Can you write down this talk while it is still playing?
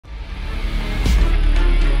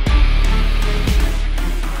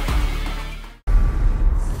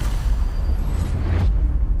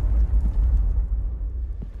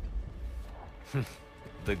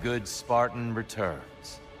The good Spartan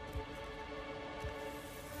returns.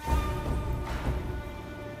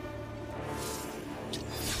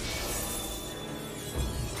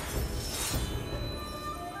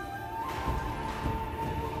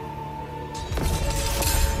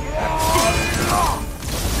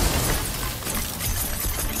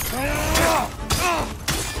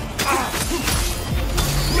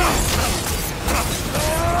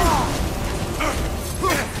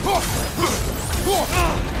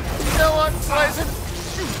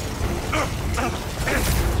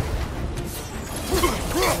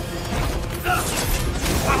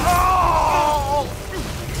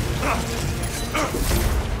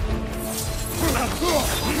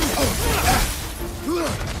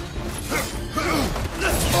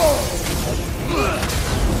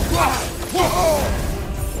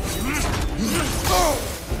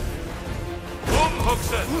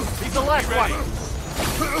 He's the last one!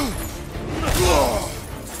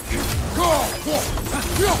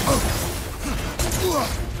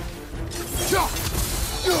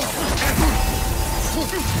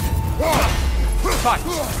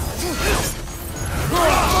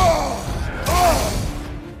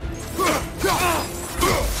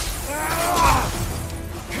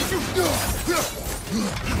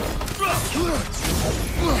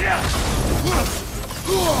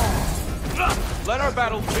 Let our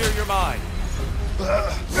battle clear your mind.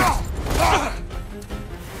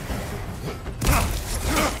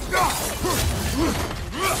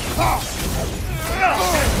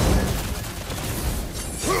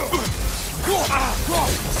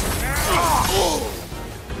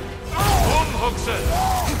 Hookson!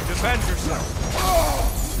 Defend yourself!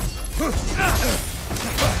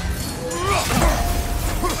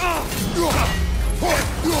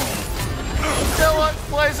 Still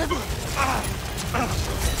unpleasant!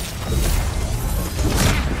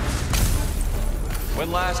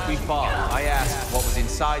 When last we fought, I asked what was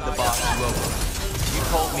inside the box you opened. You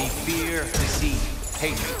told me fear, deceit,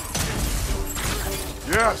 hatred.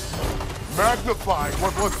 Yes! Magnifying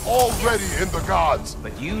what was already in the gods!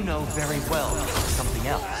 But you know very well something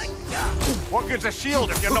else. What good's a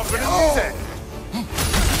shield if you're not going to use it?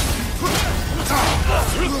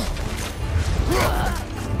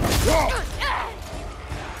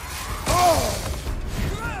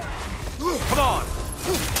 Come on!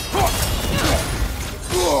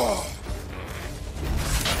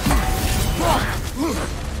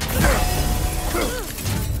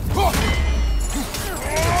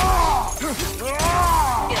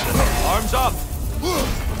 Arms up!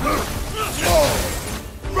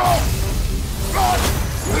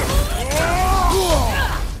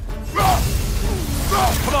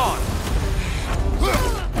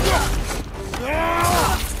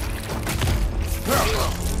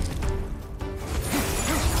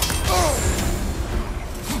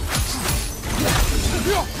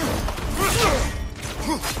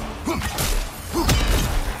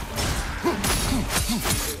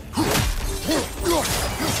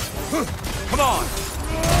 Come on! Come on!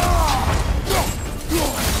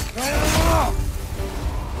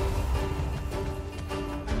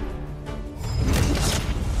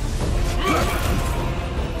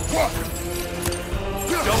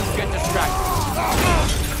 Don't get distracted.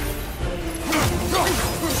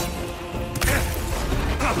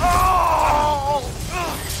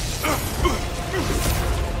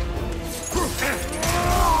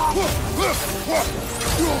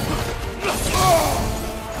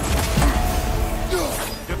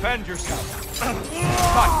 Defend yourself.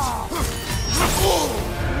 Fight.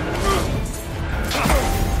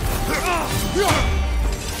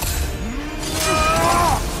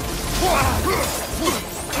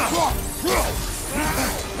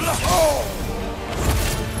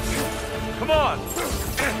 Come on.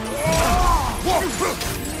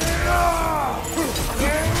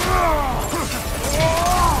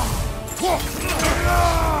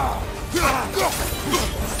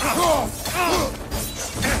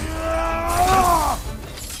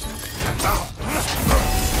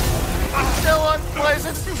 Still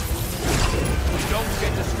unpleasant! Don't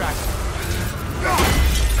get distracted.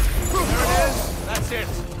 There it is. That's it.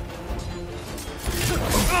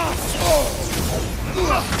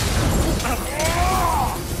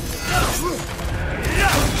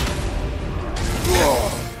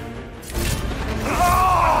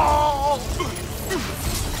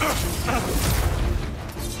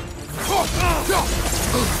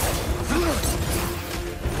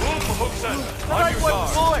 Hookson, On your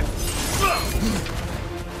guard.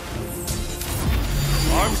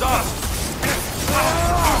 Arms up.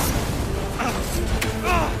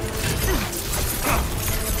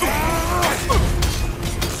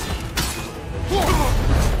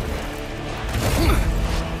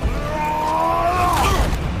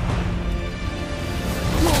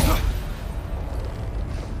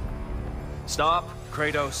 Stop,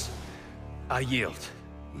 Kratos. I yield.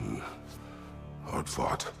 Hard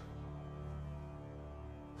fought.